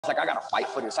like, I gotta fight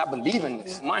for this. I believe in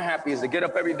this. My happy is to get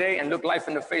up every day and look life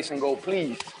in the face and go,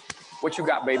 please, what you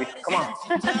got, baby? Come on.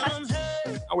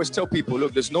 I always tell people,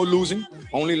 look, there's no losing,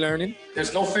 only learning.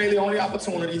 There's no failure, only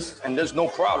opportunities. And there's no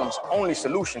problems, only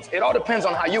solutions. It all depends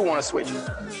on how you want to switch.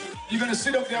 You're gonna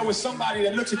sit up there with somebody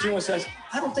that looks at you and says,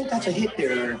 I don't think that's a hit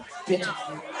there, bitch.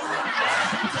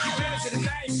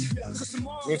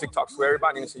 Music talks to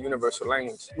everybody and it's a universal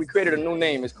language. We created a new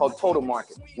name, it's called Total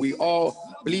Market. We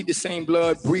all bleed the same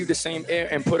blood, breathe the same air,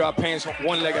 and put our pants on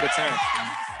one leg at a time.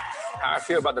 How I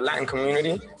feel about the Latin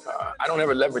community, I don't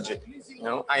ever leverage it, you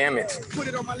know, I am it. Put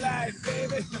it on my life,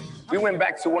 baby. We went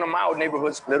back to one of my old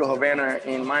neighborhoods, Little Havana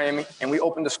in Miami, and we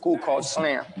opened a school called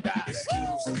Slam.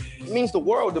 It means the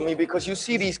world to me because you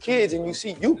see these kids and you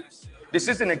see you. This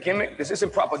isn't a gimmick, this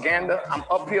isn't propaganda. I'm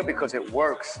up here because it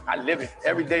works. I live it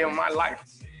every day of my life.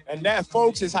 And that,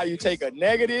 folks, is how you take a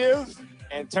negative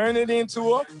and turn it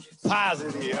into a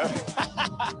positive.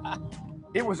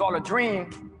 It was all a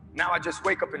dream. Now I just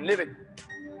wake up and live it,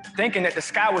 thinking that the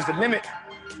sky was the limit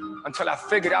until I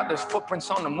figured out there's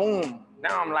footprints on the moon.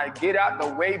 Now I'm like, get out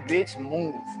the way, bitch,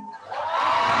 move.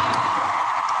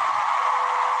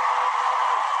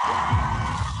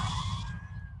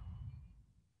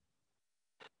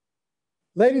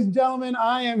 Ladies and gentlemen,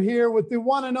 I am here with the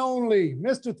one and only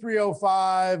Mr.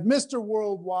 305, Mr.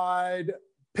 Worldwide,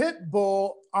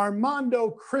 PitBull,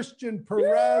 Armando Christian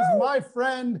Perez. My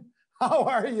friend, how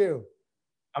are you?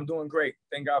 I'm doing great.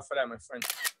 Thank God for that, my friend.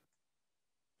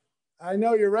 I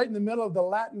know you're right in the middle of the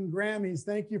Latin Grammys.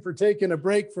 Thank you for taking a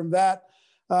break from that.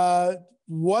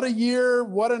 What a year,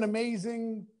 what an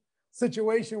amazing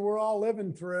situation we're all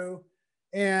living through.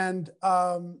 And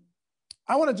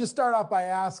I want to just start off by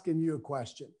asking you a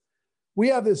question. We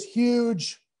have this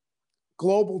huge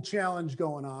global challenge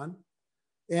going on,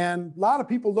 and a lot of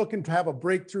people looking to have a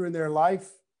breakthrough in their life.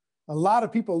 A lot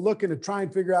of people looking to try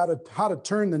and figure out how to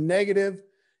turn the negative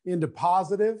into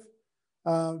positive,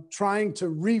 trying to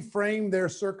reframe their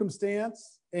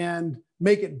circumstance and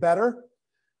make it better.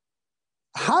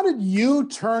 How did you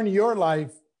turn your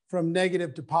life from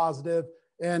negative to positive?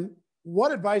 And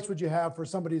what advice would you have for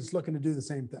somebody who's looking to do the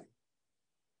same thing?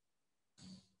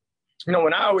 You know,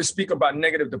 when I always speak about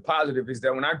negative to positive is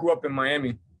that when I grew up in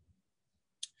Miami,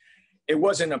 it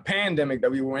wasn't a pandemic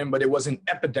that we were in, but it was an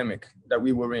epidemic that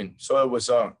we were in. So it was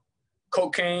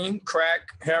cocaine, crack,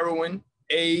 heroin,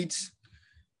 AIDS,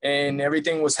 and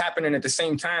everything was happening at the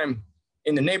same time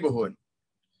in the neighborhood.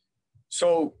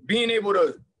 So being able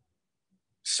to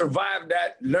survive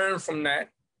that, learn from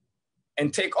that,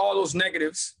 and take all those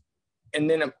negatives and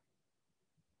then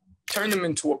turn them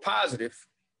into a positive.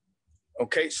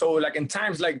 Okay, so like in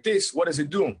times like this, what does it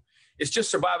do? It's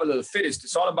just survival of the fittest.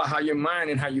 It's all about how your mind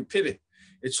and how you pivot.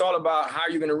 It's all about how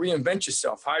you're going to reinvent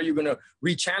yourself, how you're going to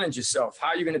re-challenge yourself,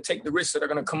 how you're going to take the risks that are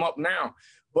going to come up now.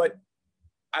 But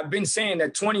I've been saying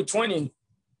that 2020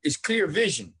 is clear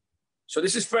vision. So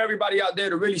this is for everybody out there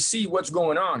to really see what's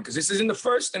going on, because this isn't the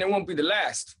first and it won't be the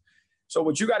last. So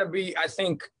what you got to be, I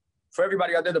think, for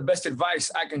everybody out there, the best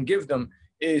advice I can give them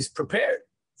is prepared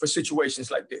for situations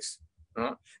like this.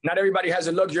 Not everybody has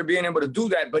the luxury of being able to do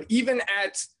that, but even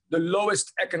at the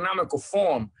lowest economical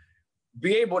form,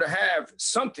 be able to have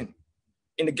something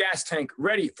in the gas tank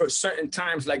ready for certain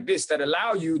times like this that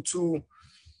allow you to,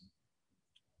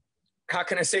 how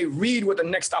can I say, read what the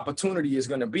next opportunity is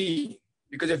going to be.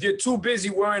 Because if you're too busy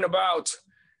worrying about,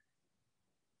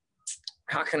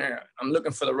 I'm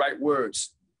looking for the right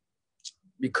words,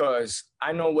 because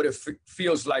I know what it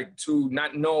feels like to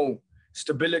not know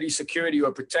stability, security,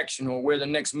 or protection, or where the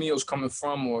next meal's coming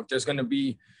from, or if there's going to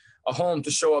be a home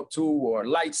to show up to, or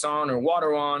lights on, or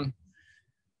water on.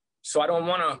 So I don't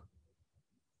want to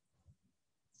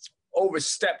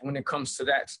overstep when it comes to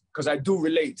that, because I do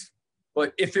relate.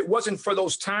 But if it wasn't for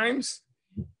those times,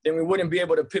 then we wouldn't be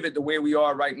able to pivot the way we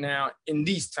are right now in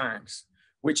these times,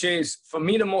 which is, for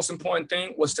me, the most important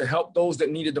thing was to help those that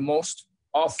needed the most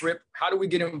off rip. How do we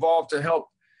get involved to help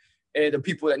the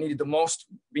people that needed the most,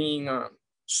 being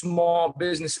small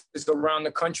businesses around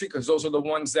the country, because those are the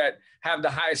ones that have the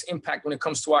highest impact when it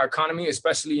comes to our economy,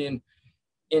 especially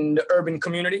in the urban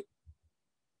community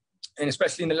and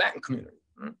especially in the Latin community.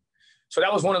 So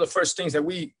that was one of the first things that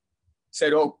we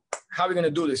said, oh, how are we going to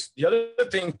do this? The other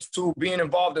thing, too, being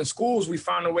involved in schools, we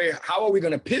found a way, how are we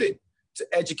going to pivot to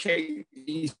educate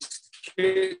these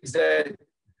kids that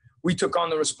we took on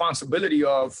the responsibility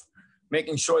of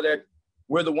making sure that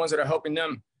we're the ones that are helping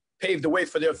them pave the way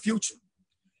for their future.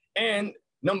 And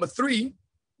number 3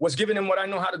 was giving them what I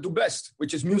know how to do best,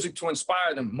 which is music to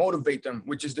inspire them, motivate them,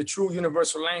 which is the true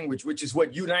universal language, which is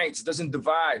what unites, doesn't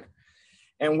divide.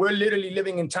 And we're literally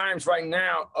living in times right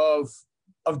now of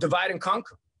divide and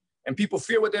conquer. And people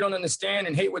fear what they don't understand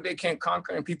and hate what they can't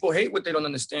conquer. And people hate what they don't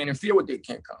understand and fear what they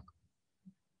can't conquer.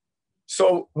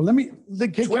 So, well,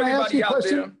 can I ask you a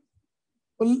question? There,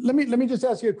 well, let me just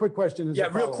ask you a quick question. Yeah,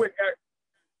 real quick, Eric.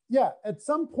 Yeah, at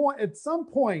some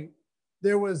point,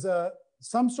 there was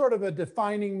some sort of a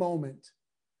defining moment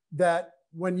that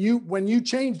when you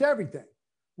changed everything.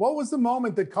 What was the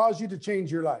moment that caused you to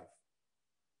change your life?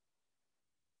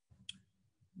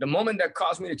 The moment that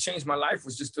caused me to change my life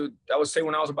was I would say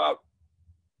when I was about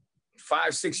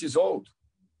 5, 6 years old.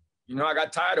 You know, I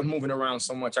got tired of moving around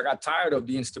so much. I got tired of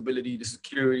the instability, the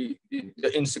security,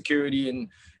 the insecurity,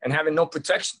 and having no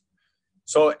protection.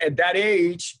 So at that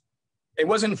age, it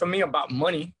wasn't for me about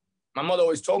money. My mother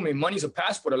always told me money's a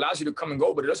passport, allows you to come and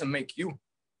go, but it doesn't make you.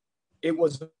 It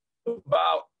was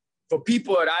about, for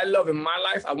people that I love in my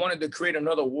life, I wanted to create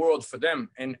another world for them.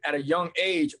 And at a young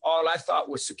age, all I thought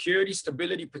was security,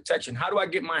 stability, protection. How do I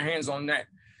get my hands on that?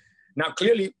 Now,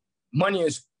 clearly, money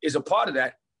is a part of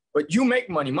that, but you make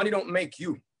money. Money don't make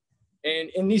you. And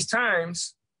in these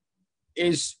times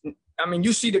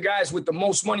you see the guys with the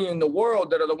most money in the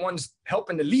world that are the ones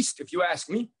helping the least, if you ask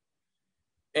me.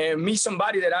 And me,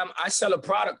 somebody that I sell a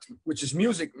product, which is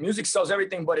music. Music sells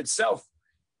everything but itself.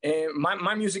 And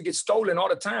my music gets stolen all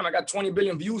the time. I got 20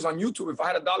 billion views on YouTube. If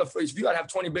I had $1 for each view, I'd have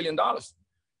 $20 billion.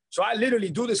 So I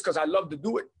literally do this because I love to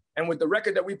do it. And with the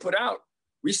record that we put out,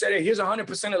 we said, hey, here's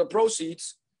 100% of the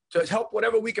proceeds to help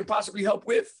whatever we can possibly help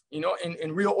with, you know,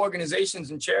 in real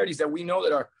organizations and charities that we know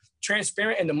that are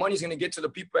transparent, and the money's going to get to the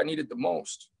people that need it the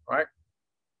most, right?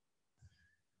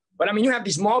 But I mean, you have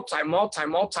these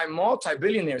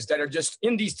multi-billionaires that are just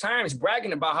in these times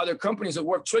bragging about how their companies are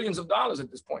worth trillions of dollars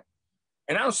at this point.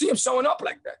 And I don't see them showing up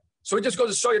like that. So it just goes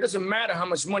to show you, it doesn't matter how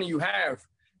much money you have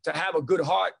to have a good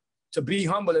heart, to be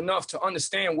humble enough to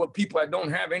understand what people that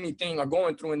don't have anything are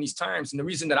going through in these times. And the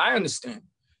reason that I understand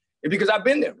is because I've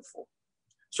been there before.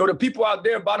 So the people out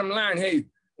there, bottom line, hey,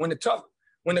 when the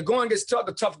going gets tough,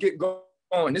 the tough get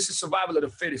going. This is survival of the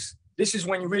fittest. This is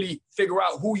when you really figure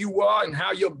out who you are and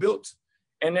how you're built.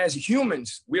 And as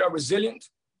humans, we are resilient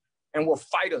and we're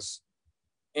fighters.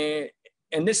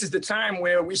 And this is the time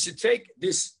where we should take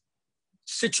this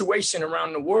situation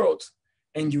around the world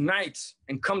and unite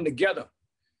and come together.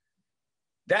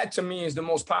 That to me is the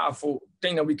most powerful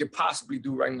thing that we could possibly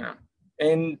do right now.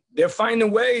 And they're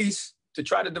finding ways to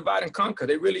try to divide and conquer.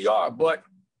 They really are. But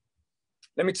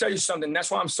let me tell you something.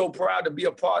 That's why I'm so proud to be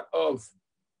a part of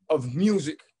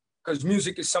music, because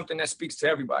music is something that speaks to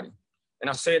everybody. And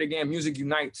I'll say it again, music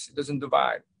unites, it doesn't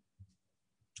divide.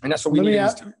 And that's what we need in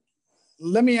this time.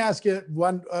 Let me ask you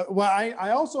one.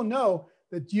 I also know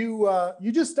that you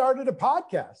just started a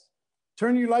podcast,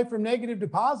 Turn Your Life from Negative to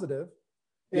Positive.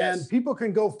 And yes, people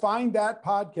can go find that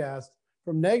podcast,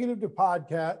 From Negative to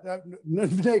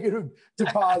Negative to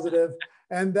Positive.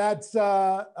 And that's,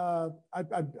 I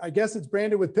guess it's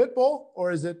branded with PitBull,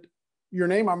 or is it your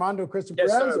name, Armando Christian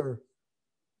Perez? Or?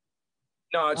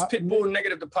 No, it's PitBull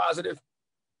Negative to Positive.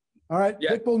 All right,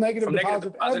 yeah. PitBull Negative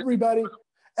to Positive.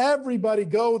 Everybody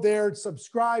go there,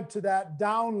 subscribe to that,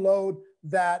 download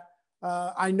that.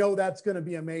 I know that's going to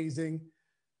be amazing.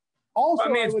 Also, I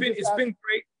mean, it's been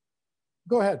great.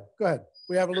 Go ahead.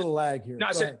 We have a little lag here. No,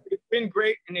 it's been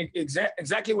great, and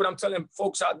exactly what I'm telling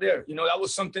folks out there. You know, that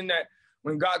was something that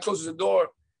when God closes the door,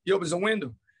 He opens a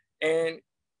window, and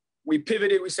we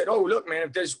pivoted. We said, "Oh, look, man,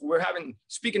 we're having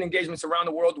speaking engagements around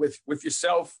the world with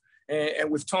yourself and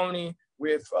with Tony,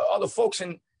 with other folks,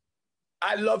 and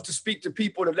I love to speak to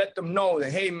people to let them know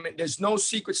that, hey, man, there's no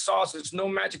secret sauce, there's no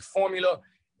magic formula.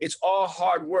 It's all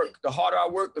hard work. The harder I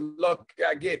work, the luck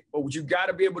I get. But what you got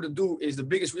to be able to do is the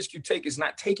biggest risk you take is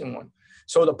not taking one.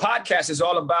 So the podcast is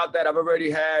all about that. I've already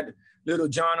had Little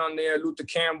John on there, Luther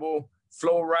Campbell,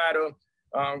 Flo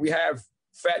Rida. We have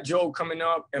Fat Joe coming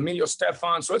up, Emilio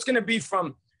Stefan. So it's going to be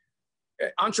from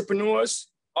entrepreneurs,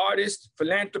 artists,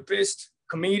 philanthropists,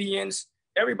 comedians.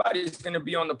 Everybody is going to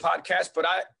be on the podcast, but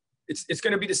it's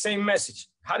going to be the same message.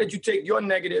 How did you take your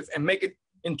negative and make it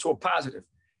into a positive?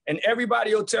 And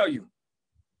everybody will tell you,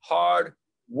 hard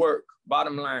work,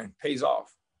 bottom line, pays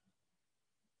off.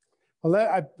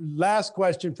 Well, last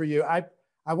question for you. I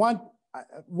want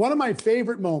one of my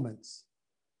favorite moments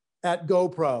at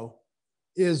GoPro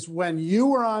is when you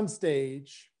were on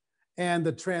stage and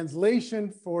the translation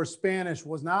for Spanish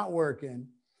was not working,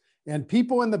 and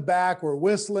people in the back were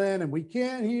whistling, and we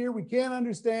can't hear, we can't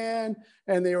understand,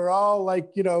 and they were all like,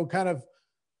 you know, kind of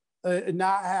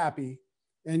not happy.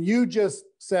 And you just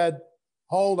said,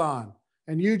 hold on.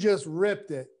 And you just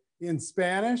ripped it in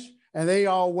Spanish, and they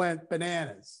all went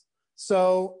bananas.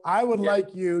 So I would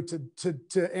like you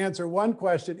to answer one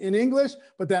question in English,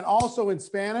 but then also in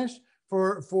Spanish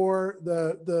for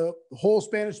the whole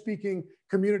Spanish-speaking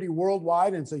community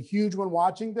worldwide, and it's a huge one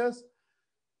watching this.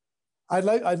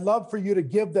 I'd love for you to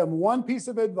give them one piece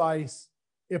of advice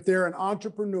if they're an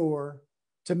entrepreneur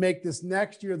to make this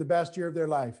next year the best year of their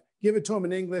life. Give it to them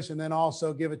in English, and then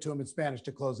also give it to them in Spanish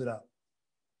to close it up.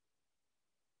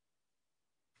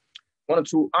 One or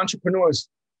two entrepreneurs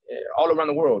all around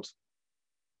the world.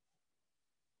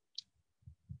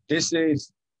 This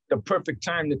is the perfect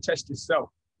time to test yourself,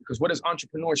 because what is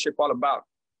entrepreneurship all about?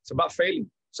 It's about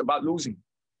failing. It's about losing.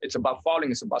 It's about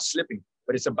falling. It's about slipping.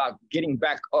 But it's about getting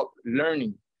back up,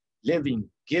 learning, living,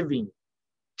 giving,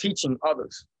 teaching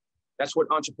others. That's what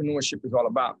entrepreneurship is all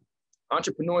about.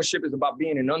 Entrepreneurship is about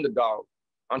being an underdog.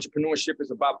 Entrepreneurship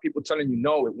is about people telling you,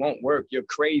 no, it won't work. You're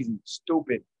crazy,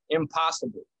 stupid,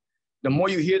 impossible. The more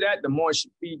you hear that, the more it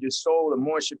should feed your soul, the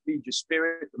more it should feed your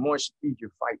spirit, the more it should feed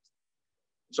your fight.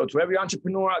 So to every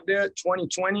entrepreneur out there,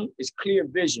 2020 is clear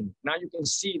vision. Now you can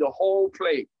see the whole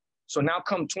play. So now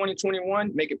come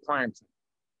 2021, make it prime time.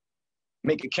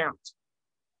 Make it count.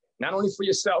 Not only for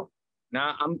yourself.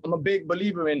 Now, I'm a big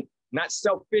believer in not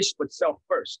selfish, but self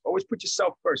first. Always put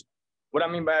yourself first. What I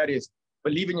mean by that is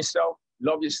believe in yourself,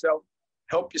 love yourself,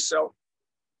 help yourself,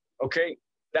 okay?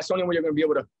 That's the only way you're gonna be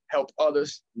able to help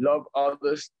others, love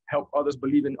others, help others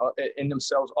believe in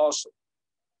themselves also.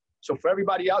 So for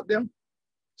everybody out there,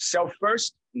 self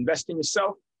first, invest in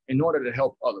yourself in order to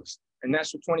help others. And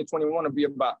that's what 2021 will be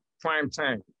about, prime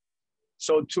time.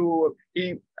 So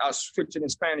I'll switch it in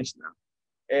Spanish now.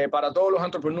 Para todos los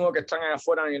entrepreneurs que están allá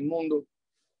afuera en el mundo,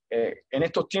 en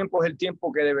estos tiempos es el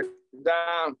tiempo que de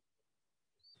verdad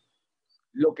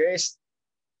lo que es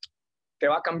te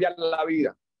va a cambiar la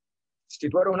vida. Si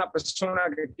tú eres una persona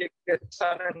que quiere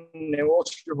estar en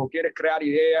negocios o quieres crear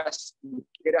ideas,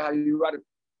 quieres ayudar a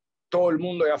todo el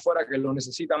mundo allá afuera que lo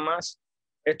necesita más,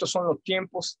 estos son los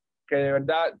tiempos que de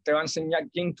verdad te va a enseñar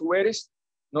quién tú eres,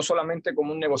 no solamente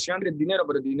como un negociante del dinero,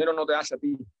 pero el dinero no te hace a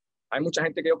ti. Hay mucha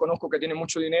gente que yo conozco que tiene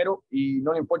mucho dinero y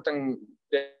no le importa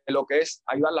lo que es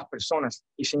ayudar a las personas.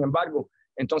 Y sin embargo,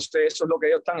 entonces eso es lo que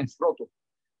ellos están en froto.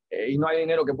 Y no hay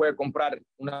dinero que puede comprar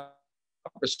una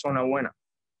persona buena.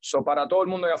 So, para todo el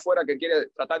mundo de afuera que quiere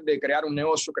tratar de crear un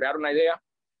negocio, crear una idea,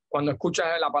 cuando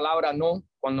escuchas la palabra no,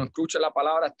 cuando escuchas la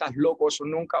palabra estás loco, eso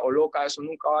nunca, o loca, eso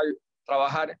nunca va a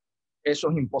trabajar, eso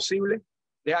es imposible,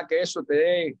 deja que eso te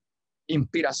dé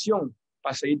inspiración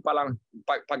para seguir para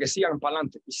que sigan para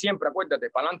adelante. Y siempre acuérdate,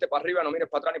 para adelante, para arriba, no mires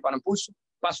para atrás ni para impulso,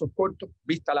 pasos cortos,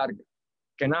 vista larga,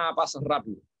 que nada pasa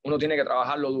rápido, uno tiene que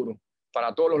trabajarlo duro.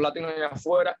 Para todos los latinos de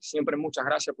afuera, siempre muchas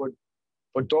gracias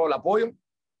por todo el apoyo.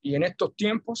 Y en estos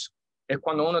tiempos es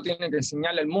cuando uno tiene que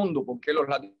enseñarle al mundo por qué los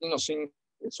latinos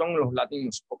son los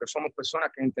latinos, porque somos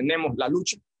personas que entendemos la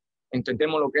lucha,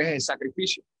 entendemos lo que es el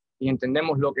sacrificio y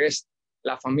entendemos lo que es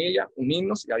la familia,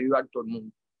 unirnos y ayudar a todo el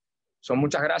mundo. So,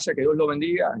 muchas gracias, que Dios los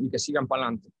bendiga y que sigan para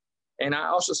adelante. And I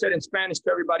also said in Spanish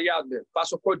to everybody out there,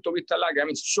 paso corto, vista larga. I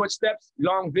mean, short steps,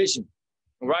 long vision,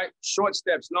 all right? Short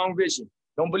steps, long vision.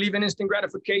 Don't believe in instant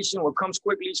gratification. What comes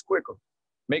quickly is quicker.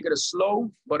 Make it a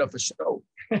slow, but a for show.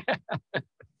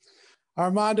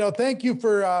 Armando, thank you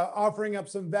for offering up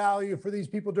some value for these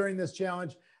people during this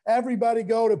challenge. Everybody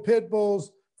go to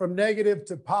PitBull's From Negative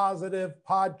to Positive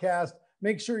podcast.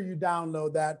 Make sure you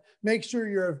download that. Make sure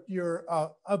you're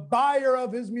a buyer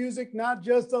of his music, not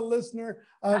just a listener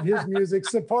of his music.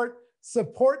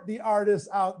 Support the artists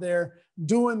out there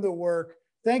doing the work.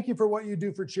 Thank you for what you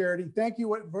do for charity. Thank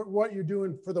you for what you're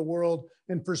doing for the world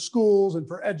and for schools and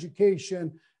for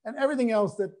education and everything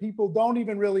else that people don't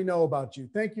even really know about you.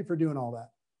 Thank you for doing all that.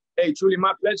 Hey, truly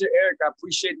my pleasure, Eric. I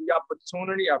appreciate the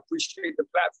opportunity. I appreciate the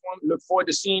platform. Look forward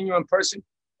to seeing you in person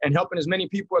and helping as many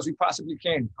people as we possibly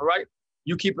can. All right?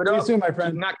 You keep it up. See you soon, my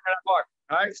friend. Keep knocking it apart.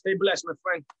 All right? Stay blessed, my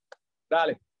friend.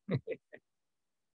 Dale.